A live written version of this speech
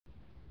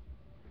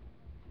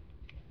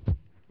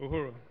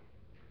Uhuru.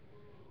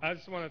 I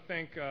just want to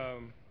thank,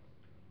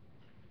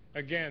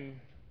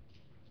 again,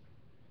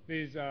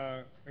 these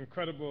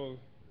incredible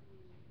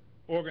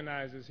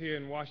organizers here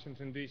in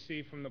Washington,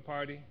 D.C. from the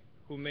party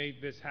who made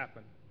this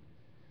happen.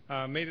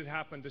 Made it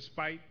happen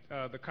despite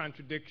the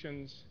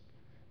contradictions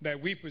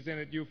that we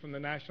presented you from the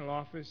national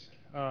office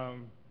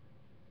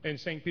in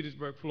St.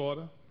 Petersburg,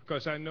 Florida,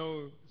 because I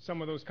know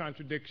some of those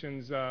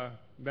contradictions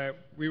that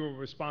we were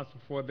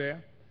responsible for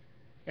there.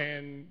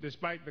 And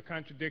despite the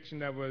contradiction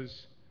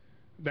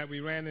that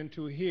we ran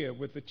into here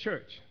with the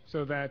church,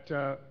 so that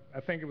I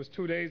think it was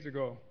 2 days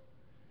ago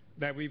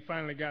that we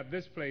finally got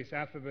this place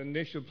after the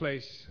initial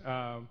place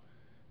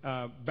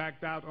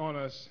backed out on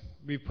us.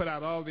 We put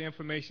out all the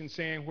information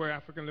saying where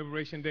African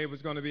Liberation Day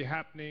was going to be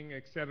happening,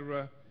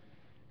 etc.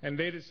 And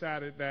they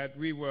decided that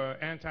we were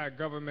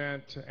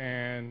anti-government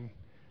and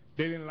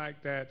they didn't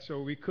like that,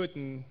 so we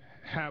couldn't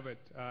have it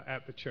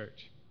at the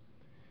church.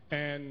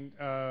 And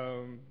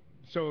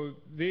so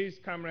these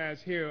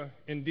comrades here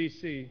in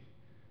D.C.,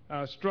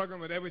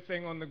 struggling with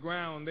everything on the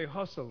ground, they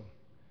hustle.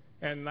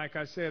 And like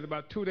I said,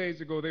 about 2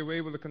 days ago, they were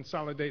able to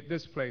consolidate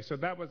this place. So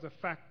that was a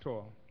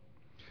factor.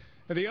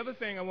 Now, the other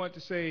thing I want to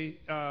say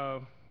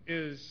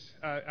is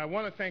I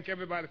want to thank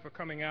everybody for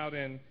coming out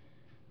and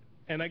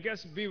I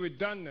guess be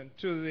redundant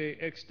to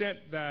the extent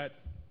that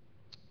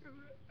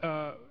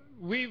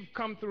we've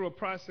come through a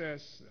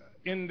process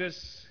in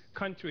this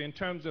country in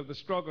terms of the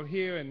struggle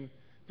here and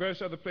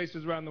various other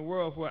places around the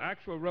world where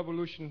actual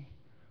revolution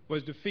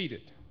was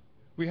defeated.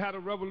 We had a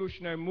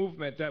revolutionary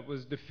movement that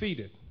was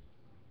defeated.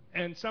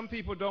 And some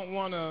people don't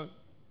want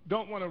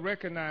to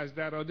recognize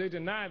that, or they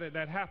deny that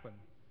that happened.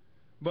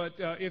 But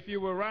if you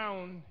were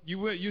around,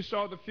 you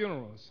saw the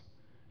funerals,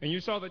 and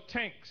you saw the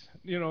tanks,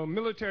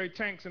 military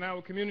tanks in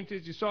our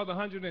communities. You saw the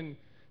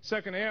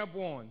 102nd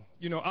Airborne,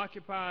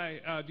 occupy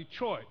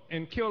Detroit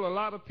and kill a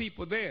lot of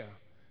people there.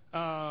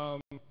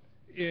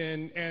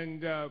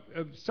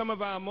 Some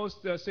of our most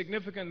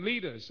significant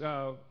leaders,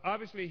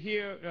 obviously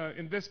here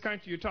in this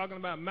country, you're talking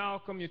about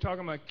Malcolm, you're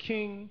talking about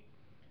King.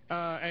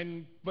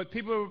 But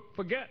people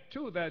forget,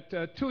 too,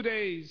 that 2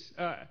 days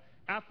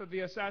after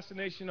the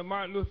assassination of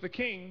Martin Luther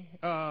King,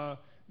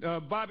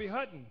 Bobby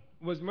Hutton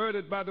was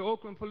murdered by the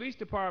Oakland Police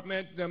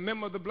Department, a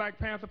member of the Black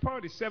Panther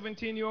Party,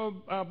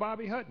 17-year-old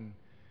Bobby Hutton.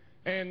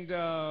 And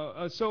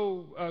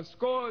so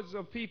scores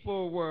of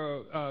people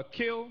were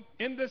killed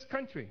in this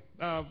country,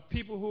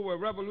 people who were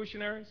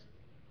revolutionaries.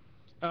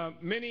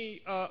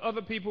 Many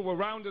other people were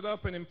rounded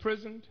up and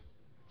imprisoned.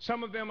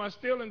 Some of them are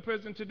still in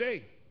prison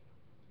today.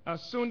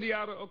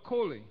 Sundiata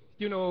Acoli,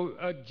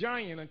 a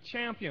giant, a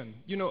champion,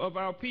 of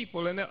our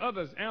people, and there are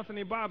others,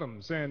 Anthony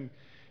Bottoms and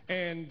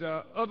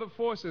other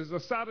forces,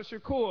 Assata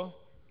Shakur,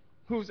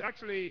 who's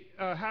actually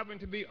having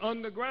to be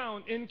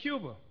underground in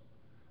Cuba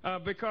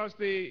because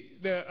a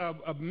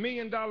 $1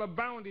 million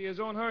bounty is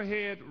on her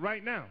head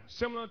right now,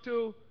 similar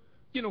to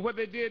what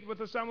they did with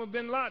Osama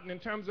bin Laden in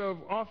terms of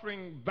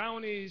offering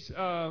bounties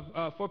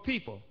for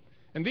people.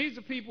 And these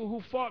are people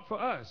who fought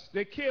for us.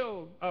 They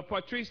killed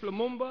Patrice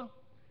Lumumba.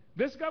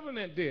 This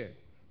government did.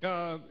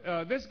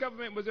 This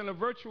government was in a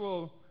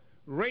virtual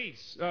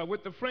race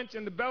with the French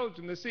and the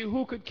Belgians to see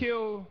who could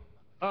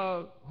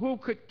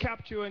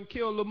capture and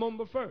kill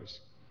Lumumba first.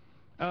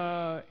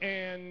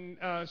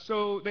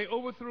 So they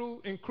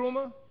overthrew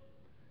Nkrumah.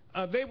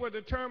 They were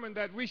determined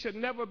that we should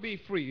never be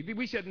free.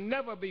 We should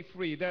never be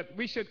free, that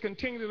we should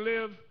continue to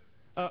live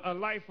a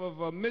life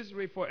of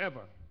misery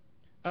forever.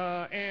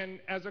 And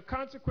as a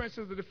consequence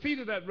of the defeat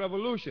of that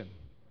revolution,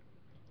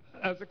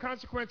 as a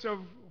consequence of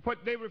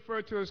what they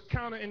refer to as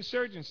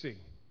counterinsurgency,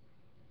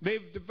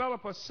 they've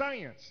developed a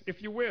science,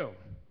 if you will,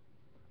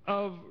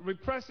 of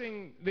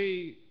repressing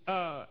the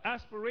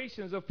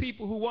aspirations of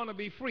people who want to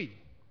be free.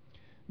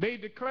 They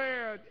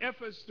declared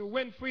efforts to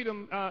win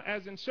freedom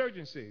as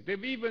insurgency.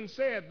 They've even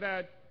said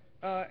that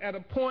at a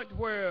point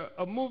where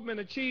a movement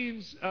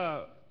achieves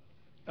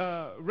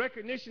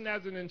recognition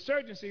as an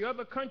insurgency,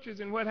 other countries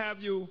and what have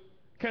you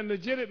can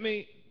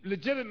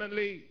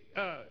legitimately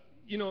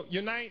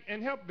unite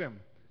and help them,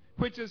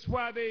 which is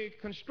why they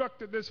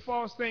constructed this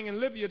false thing in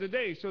Libya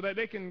today, so that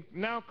they can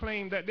now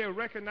claim that they're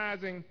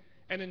recognizing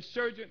an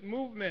insurgent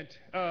movement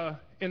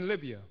in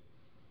Libya.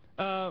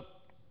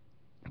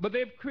 But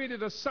they've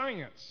created a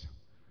science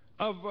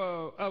of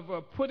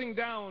putting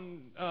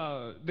down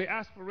the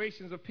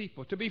aspirations of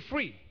people to be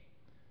free.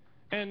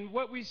 And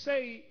what we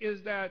say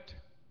is that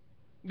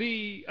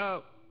the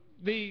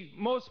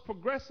most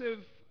progressive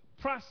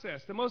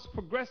process, the most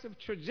progressive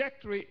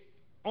trajectory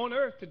on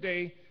earth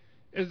today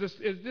is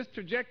this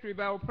trajectory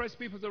by oppressed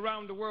peoples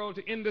around the world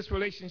to end this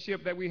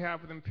relationship that we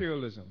have with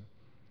imperialism.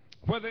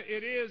 Whether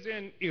it is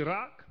in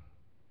Iraq,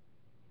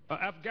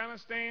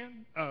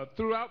 Afghanistan,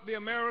 throughout the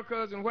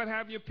Americas and what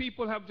have you,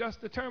 people have just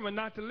determined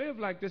not to live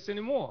like this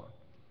anymore.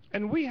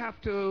 And we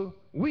have to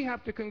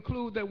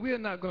conclude that we're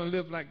not going to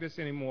live like this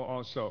anymore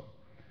also.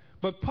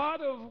 But part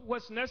of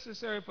what's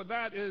necessary for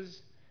that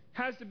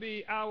has to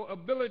be our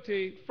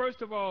ability,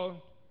 first of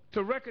all,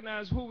 to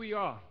recognize who we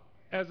are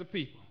as a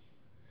people.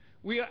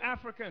 We are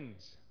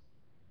Africans.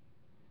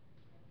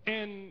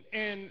 And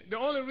the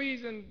only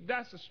reason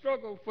that's a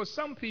struggle for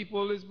some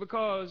people is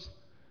because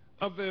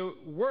of the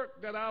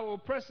work that our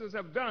oppressors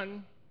have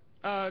done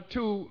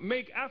to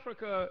make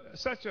Africa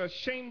such a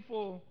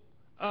shameful,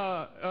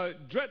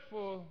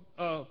 dreadful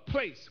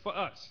place for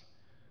us.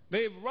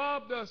 They've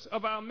robbed us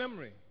of our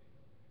memory.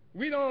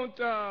 We don't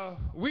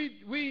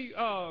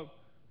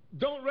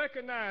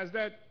recognize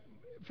that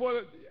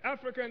for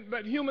African,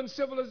 that human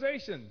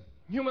civilization,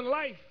 human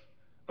life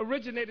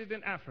originated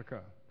in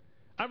Africa.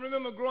 I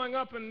remember growing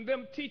up and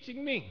them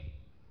teaching me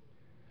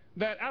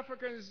that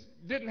Africans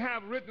didn't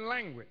have written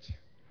language.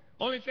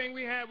 Only thing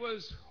we had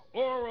was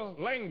oral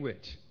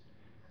language.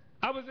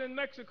 I was in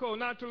Mexico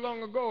not too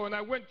long ago, and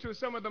I went to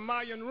some of the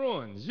Mayan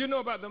ruins. You know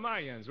about the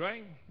Mayans,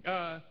 right?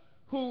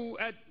 Who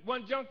at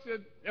one juncture,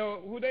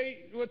 who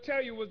they will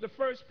tell you was the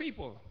first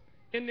people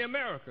in the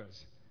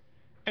Americas.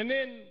 And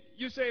then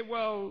you say,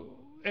 well,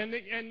 and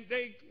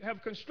they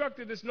have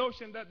constructed this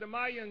notion that the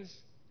Mayans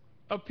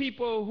are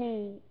people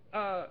who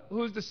are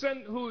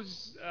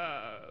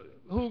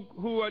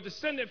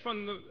descended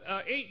from the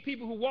 8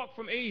 people who walked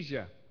from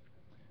Asia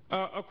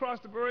across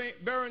the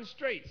Bering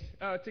Straits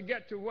to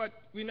get to what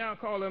we now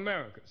call the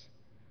Americas.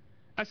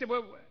 I said,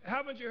 well,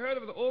 haven't you heard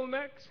of the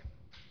Olmecs?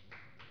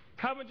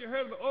 Haven't you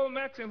heard of the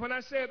Olmecs? And when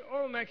I said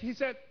Olmec, he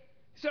said,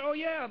 oh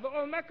yeah, the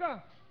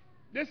Olmeca.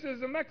 This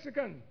is a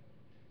Mexican.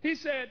 He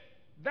said,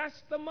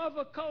 that's the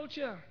mother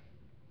culture.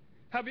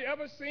 Have you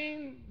ever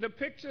seen the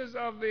pictures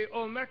of the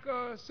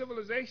Olmeca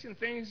civilization,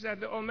 things that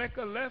the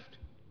Olmeca left?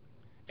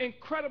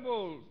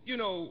 Incredible,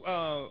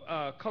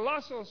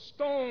 colossal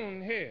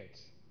stone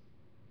heads.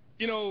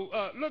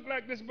 Look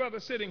like this brother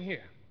sitting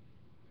here.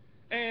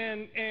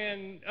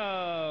 And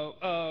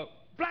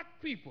black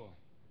people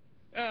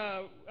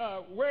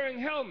wearing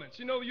helmets.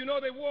 You know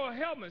they wore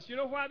helmets. You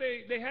know why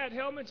they had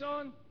helmets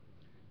on?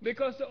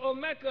 Because the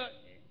Olmeca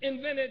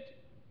invented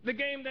the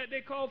game that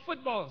they call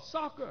football,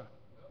 soccer.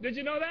 Did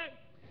you know that?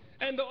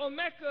 And the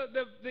Olmeca,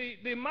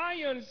 the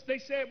Mayans, they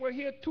said were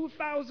here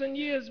 2,000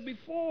 years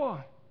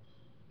before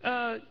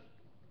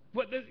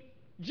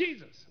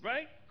Jesus,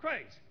 right?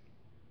 Christ.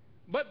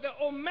 But the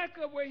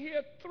Olmeca were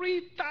here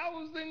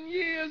 3,000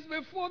 years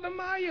before the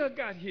Maya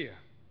got here.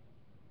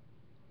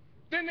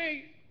 Then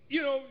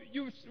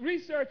you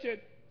research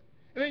it,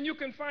 and then you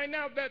can find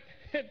out that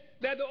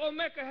that the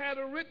Olmeca had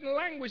a written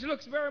language. It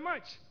looks very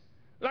much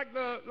like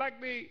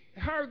the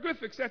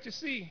hieroglyphics that you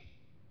see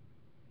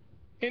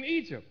in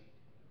Egypt.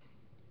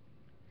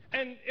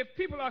 And if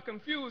people are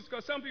confused,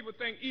 because some people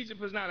think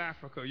Egypt is not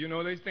Africa,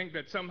 they think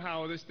that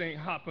somehow this thing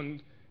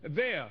happened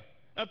there.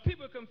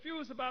 People are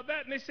confused about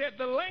that, and they said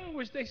the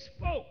language they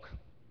spoke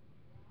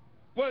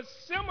was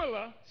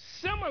similar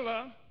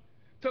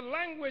to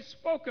language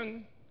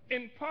spoken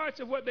in parts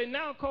of what they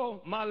now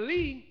call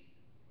Mali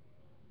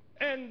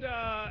and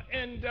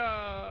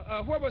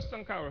where was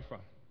Sankara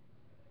from?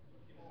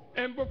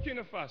 And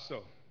Burkina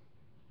Faso.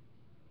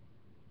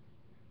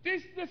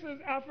 This is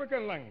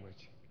African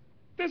language.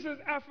 This is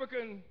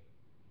African,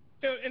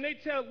 and they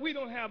tell we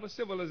don't have a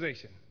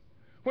civilization.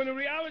 When the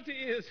reality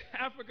is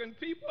African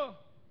people,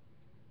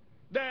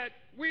 that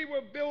we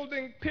were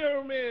building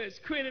pyramids,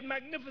 created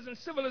magnificent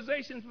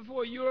civilizations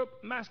before Europe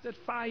mastered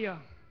fire.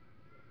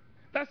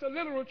 That's a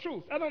literal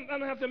truth. I don't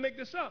have to make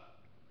this up.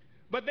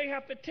 But they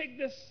have to take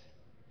this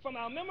from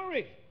our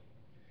memory.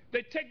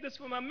 They take this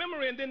from our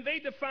memory, and then they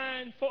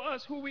define for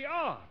us who we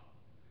are.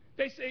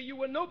 They say you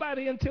were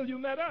nobody until you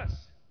met us.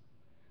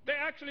 They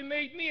actually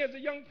made me as a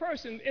young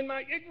person in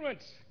my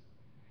ignorance.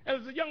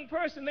 As a young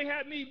person, they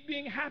had me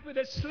being happy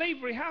that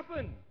slavery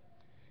happened.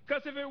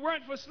 Because if it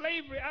weren't for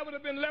slavery, I would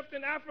have been left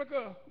in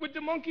Africa with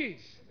the monkeys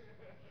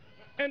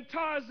and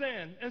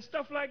Tarzan and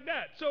stuff like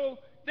that. So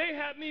they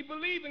had me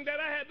believing that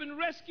I had been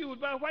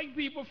rescued by white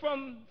people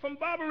from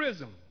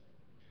barbarism,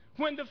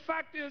 when the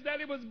fact is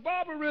that it was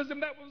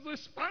barbarism that was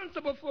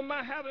responsible for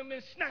my having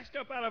been snatched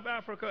up out of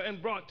Africa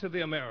and brought to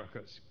the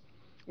Americas.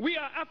 We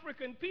are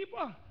African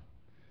people,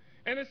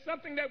 and it's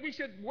something that we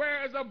should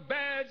wear as a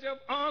badge of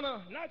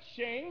honor, not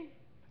shame.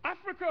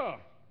 Africa.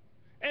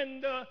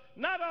 And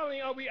not only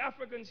are we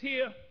Africans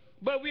here,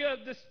 but we are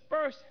a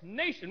dispersed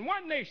nation,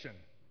 one nation.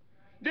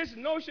 This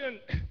notion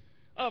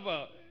of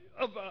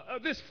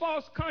this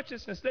false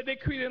consciousness that they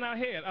create in our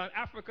head, an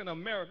African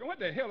American. What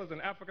the hell is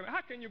an African? How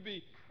can you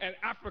be an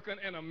African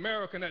and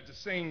American at the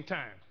same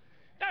time?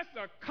 That's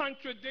a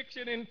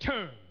contradiction in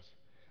terms.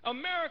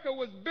 America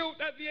was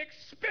built at the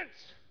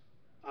expense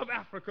of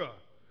Africa.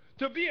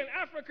 To be an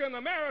African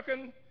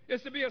American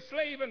is to be a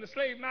slave and the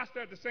slave master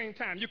at the same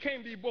time. You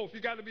can't be both.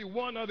 You got to be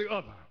one or the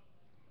other.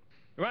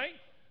 Right?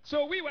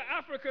 So we were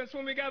Africans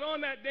when we got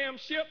on that damn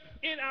ship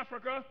in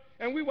Africa,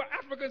 and we were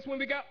Africans when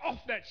we got off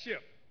that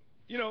ship.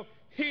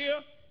 Here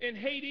in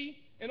Haiti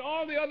and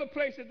all the other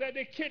places that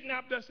they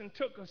kidnapped us and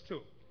took us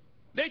to.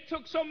 They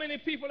took so many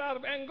people out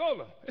of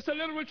Angola. It's a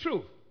literal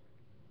truth.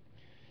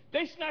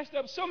 They snatched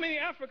up so many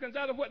Africans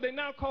out of what they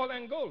now call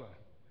Angola,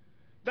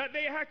 that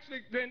they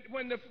actually,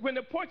 when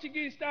the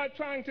Portuguese started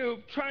trying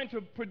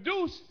to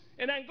produce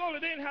in Angola,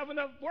 they didn't have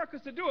enough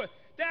workers to do it.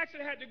 they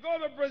actually had to go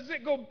to Brazil,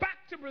 go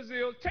back to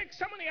Brazil, take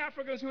some of the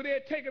Africans who they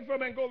had taken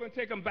from Angola and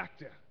take them back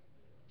there.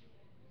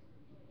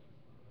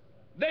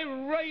 They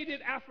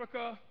raided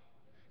Africa,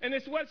 and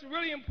it's what's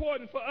really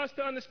important for us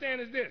to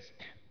understand is this.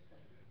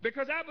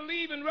 Because I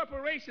believe in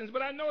reparations,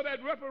 but I know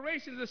that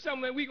reparations is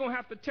something that we're going to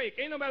have to take.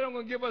 Ain't nobody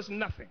going to give us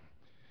nothing.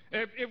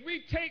 If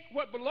we take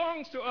what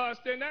belongs to us,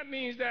 then that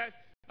means that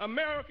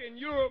America and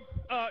Europe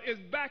is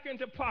back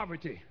into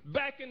poverty,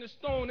 back in the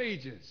Stone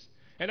Ages.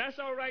 And that's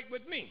all right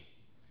with me,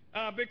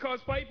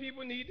 because white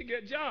people need to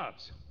get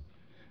jobs.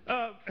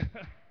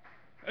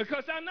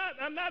 Because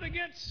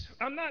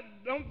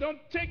don't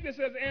take this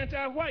as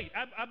anti-white.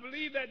 I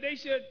believe that they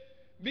should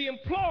be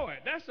employed,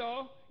 that's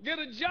all. Get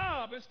a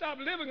job and stop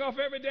living off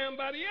every damn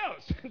body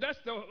else. That's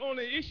the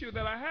only issue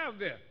that I have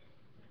there.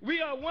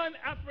 We are one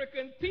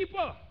African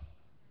people.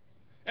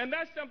 And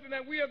that's something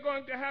that we are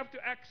going to have to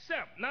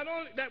accept. Not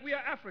only that we are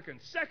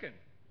Africans. Second,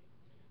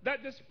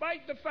 that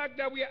despite the fact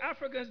that we are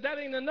Africans, that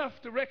ain't enough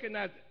to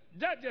recognize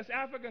not just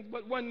Africans,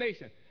 but one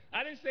nation.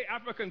 I didn't say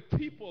African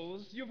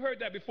peoples. You've heard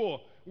that before.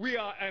 We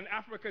are an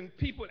African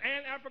people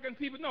and African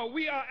people. No,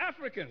 we are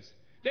Africans.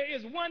 There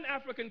is one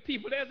African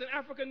people. There's an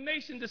African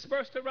nation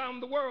dispersed around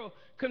the world,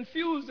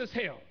 confused as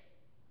hell,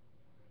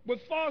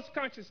 with false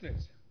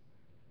consciousness.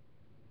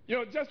 You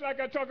know, just like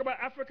I talk about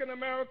African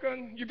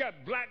American, you got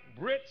black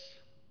Brits,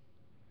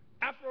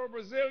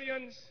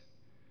 Afro-Brazilians,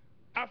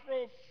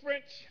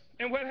 Afro-French,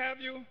 and what have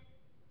you.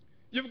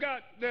 You've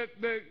got the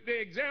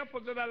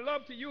examples that I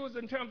love to use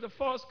in terms of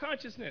false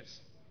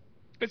consciousness.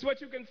 It's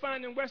what you can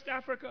find in West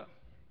Africa.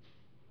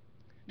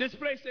 This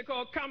place they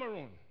call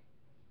Cameroon,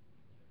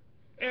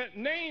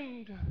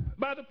 named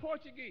by the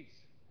Portuguese.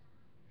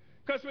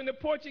 Because when the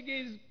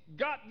Portuguese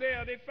got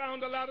there, they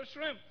found a lot of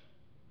shrimp.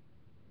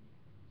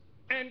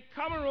 And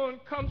Cameroon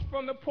comes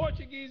from the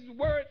Portuguese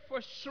word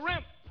for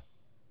shrimp.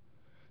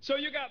 So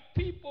you got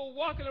people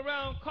walking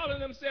around calling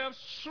themselves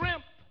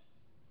shrimp,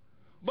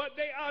 but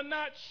they are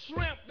not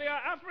shrimp, they are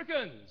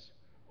Africans.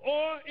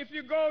 Or if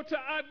you go to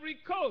Ivory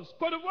Coast,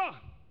 Cote d'Ivoire,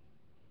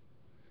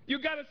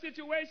 you got a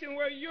situation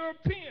where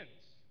Europeans,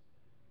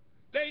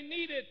 they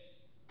needed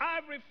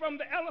ivory from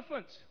the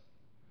elephants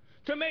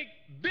to make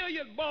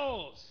billiard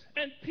balls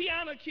and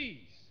piano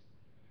keys.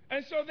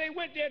 And so they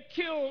went there,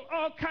 killed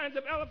all kinds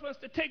of elephants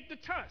to take the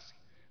tusk.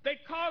 They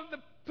called the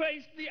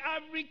place the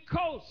Ivory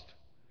Coast.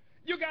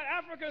 You got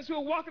Africans who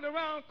are walking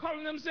around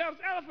calling themselves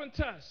elephant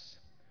tusks.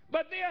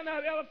 But they are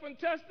not elephant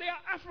tusks, they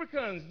are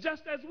Africans,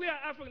 just as we are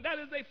Africans. That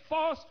is a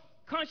false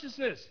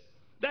consciousness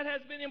that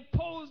has been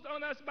imposed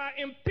on us by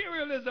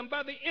imperialism,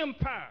 by the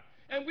empire.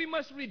 And we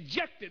must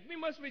reject it. We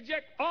must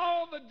reject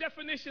all the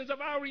definitions of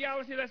our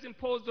reality that's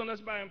imposed on us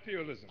by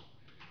imperialism.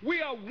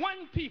 We are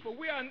one people.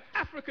 We are an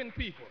African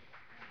people.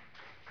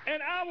 And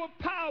our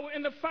power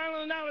in the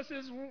final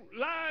analysis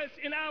lies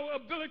in our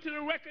ability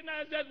to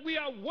recognize that we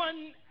are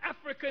one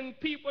African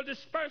people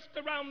dispersed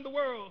around the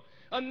world,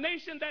 a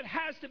nation that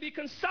has to be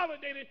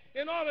consolidated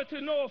in order to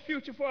know a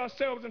future for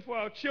ourselves and for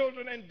our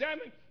children. And damn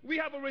it, we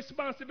have a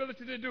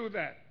responsibility to do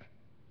that.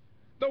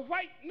 The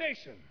white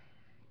nation,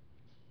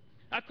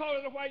 I call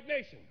it a white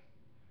nation.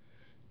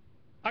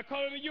 I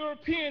call it a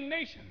European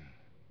nation.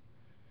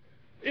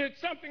 It's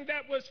something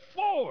that was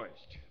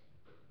forged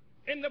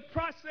in the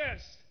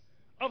process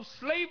of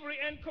slavery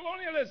and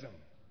colonialism.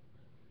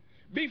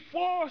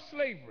 Before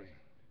slavery,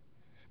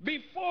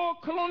 before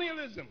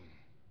colonialism,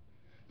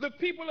 the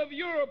people of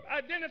Europe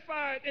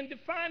identified and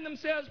defined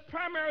themselves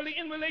primarily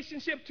in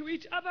relationship to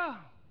each other.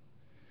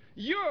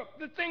 Europe,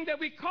 the thing that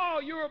we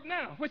call Europe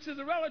now, which is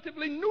a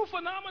relatively new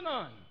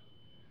phenomenon,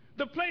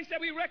 the place that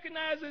we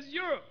recognize as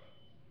Europe,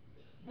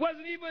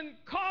 wasn't even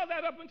called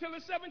that up until the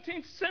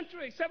 17th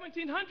century,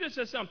 1700s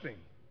or something.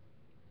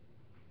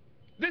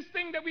 This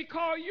thing that we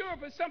call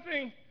Europe is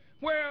something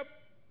where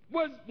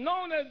was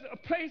known as a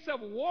place of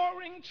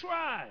warring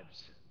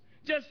tribes,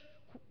 just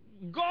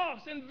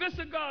Goths and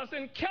Visigoths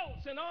and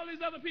Celts and all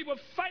these other people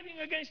fighting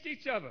against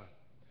each other,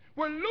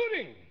 where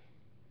looting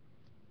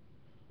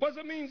was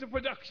a means of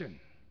production.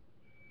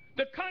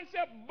 The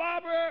concept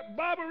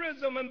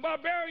barbarism and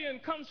barbarian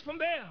comes from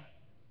there.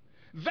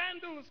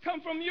 Vandals come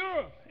from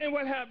Europe and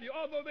what have you,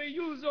 although they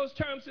use those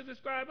terms to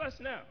describe us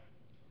now.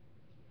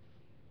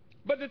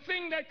 But the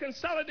thing that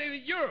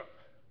consolidated Europe,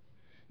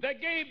 that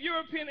gave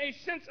Europeans a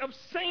sense of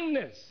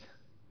sameness,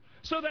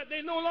 so that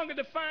they no longer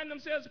define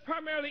themselves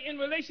primarily in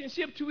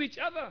relationship to each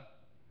other,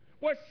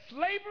 was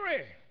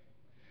slavery,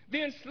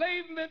 the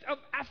enslavement of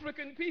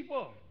African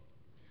people.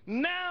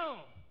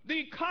 Now,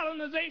 the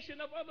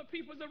colonization of other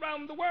peoples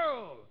around the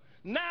world.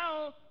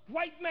 Now,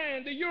 white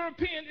man, the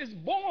European, is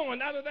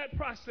born out of that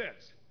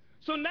process.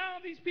 So now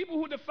these people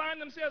who define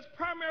themselves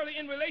primarily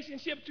in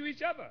relationship to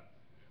each other,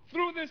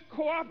 through this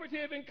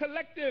cooperative and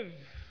collective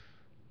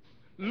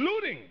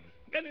looting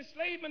and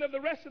enslavement of the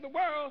rest of the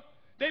world,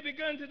 they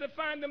begun to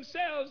define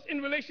themselves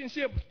in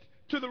relationship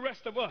to the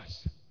rest of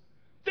us.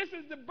 This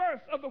is the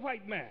birth of the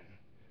white man.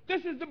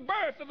 This is the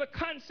birth of the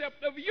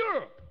concept of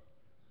Europe.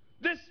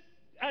 This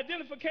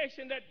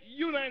identification that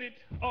united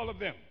all of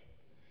them.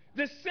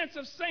 This sense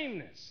of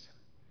sameness.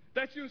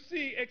 that you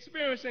see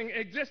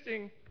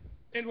existing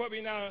in what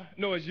we now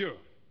know as Europe.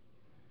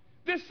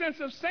 This sense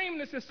of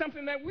sameness is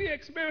something that we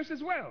experience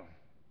as well.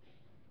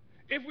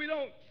 If we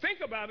don't think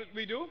about it,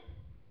 we do.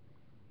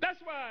 That's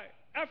why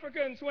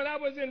Africans, when I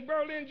was in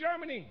Berlin,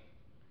 Germany,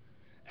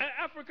 an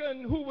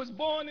African who was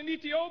born in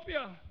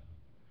Ethiopia,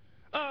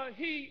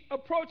 he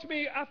approached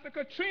me after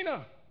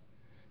Katrina.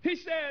 He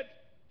said,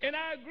 and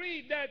I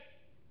agreed, that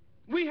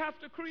we have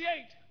to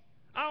create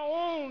our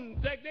own,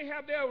 like they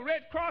have their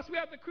Red Cross, we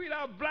have to create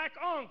our Black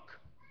Ankh.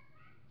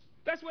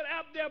 That's what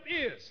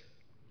APDEP is.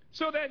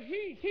 So that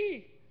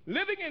he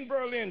living in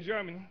Berlin,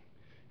 Germany,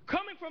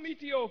 coming from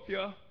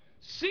Ethiopia,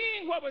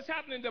 seeing what was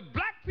happening to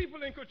black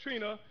people in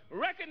Katrina,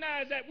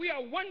 recognized that we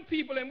are one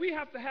people and we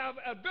have to have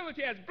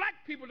ability as black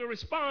people to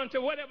respond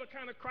to whatever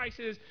kind of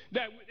crisis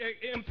that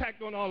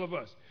impact on all of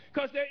us.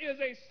 Because there is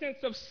a sense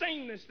of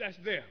sameness that's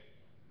there.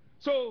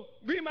 So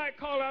we might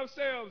call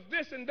ourselves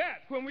this and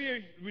that when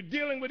we're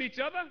dealing with each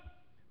other,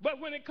 but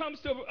when it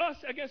comes to us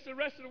against the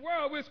rest of the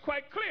world, it's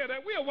quite clear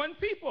that we are one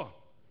people.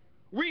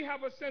 We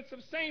have a sense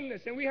of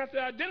sameness, and we have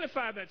to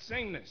identify that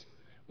sameness.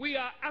 We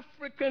are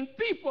African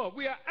people.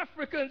 We are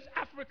Africans,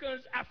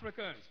 Africans,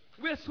 Africans.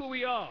 That's who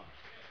we are.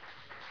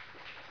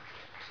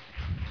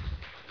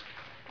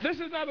 This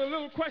is not a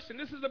little question.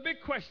 This is a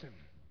big question.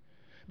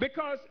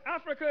 Because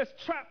Africa is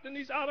trapped in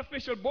these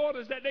artificial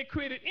borders that they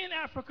created in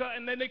Africa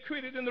and then they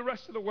created in the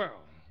rest of the world.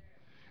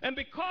 And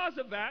because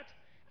of that,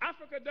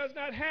 Africa does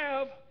not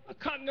have a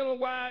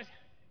continental-wide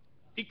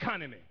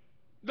economy,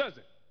 does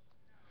it?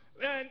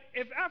 And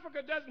if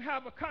Africa doesn't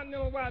have a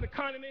continental-wide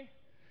economy,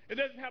 it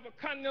doesn't have a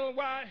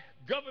continental-wide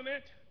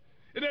government,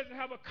 it doesn't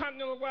have a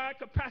continental-wide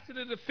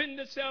capacity to defend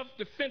itself,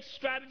 defense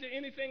strategy,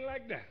 anything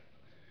like that.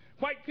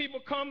 White people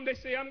come, they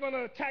say, I'm going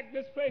to attack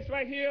this place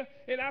right here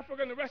in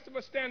Africa, and the rest of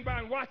us stand by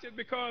and watch it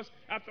because,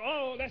 after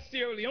all, that's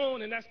Sierra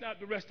Leone and that's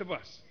not the rest of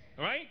us.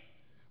 All right?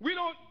 We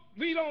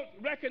don't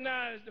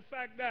recognize the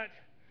fact that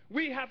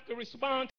we have to respond